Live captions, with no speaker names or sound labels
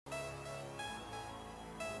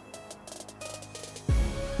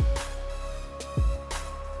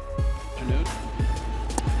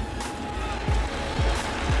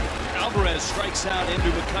strikes out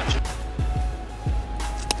Andrew McCutcheon.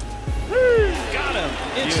 Got him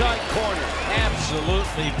inside corner.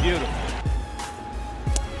 Absolutely beautiful.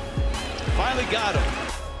 Finally got him.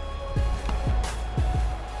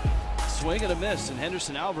 Swing and a miss, and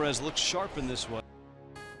Henderson Alvarez looks sharp in this one.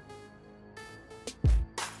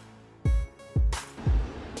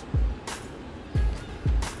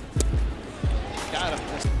 Got him.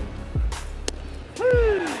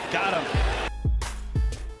 Got him.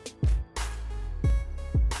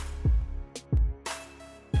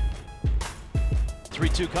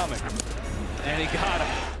 Three-two coming, and he got him.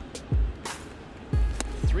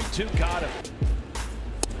 3-2 got him.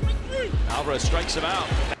 Alvarez strikes him out.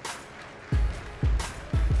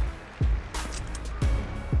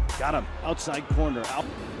 Got him outside corner.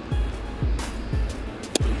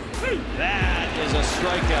 That is a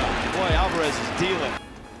strikeout. Boy, Alvarez is dealing.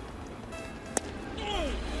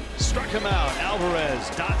 Struck him out. Alvarez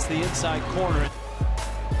dots the inside corner.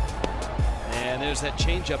 And there's that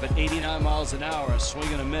changeup at 89 miles an hour. A swing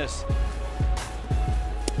and a miss.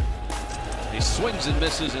 He swings and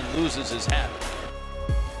misses and loses his hat.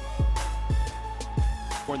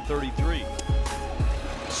 133.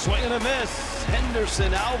 Swing and a miss.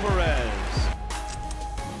 Henderson Alvarez.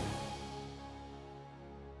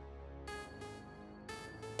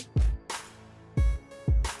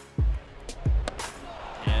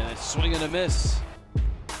 And a swing and a miss.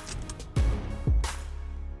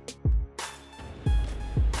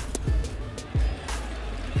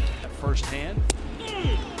 First hand.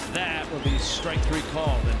 That would be strike three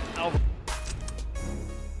called. And Alvarez.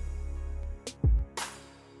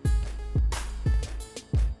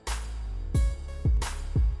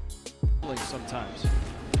 Sometimes.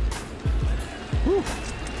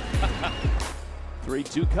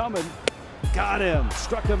 3-2 coming. Got him.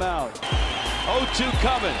 Struck him out. 0-2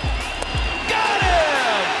 coming. Got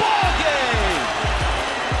him! Ball game!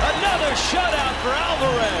 Another shutout for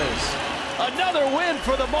Alvarez. Another win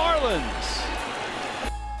for the Marlins.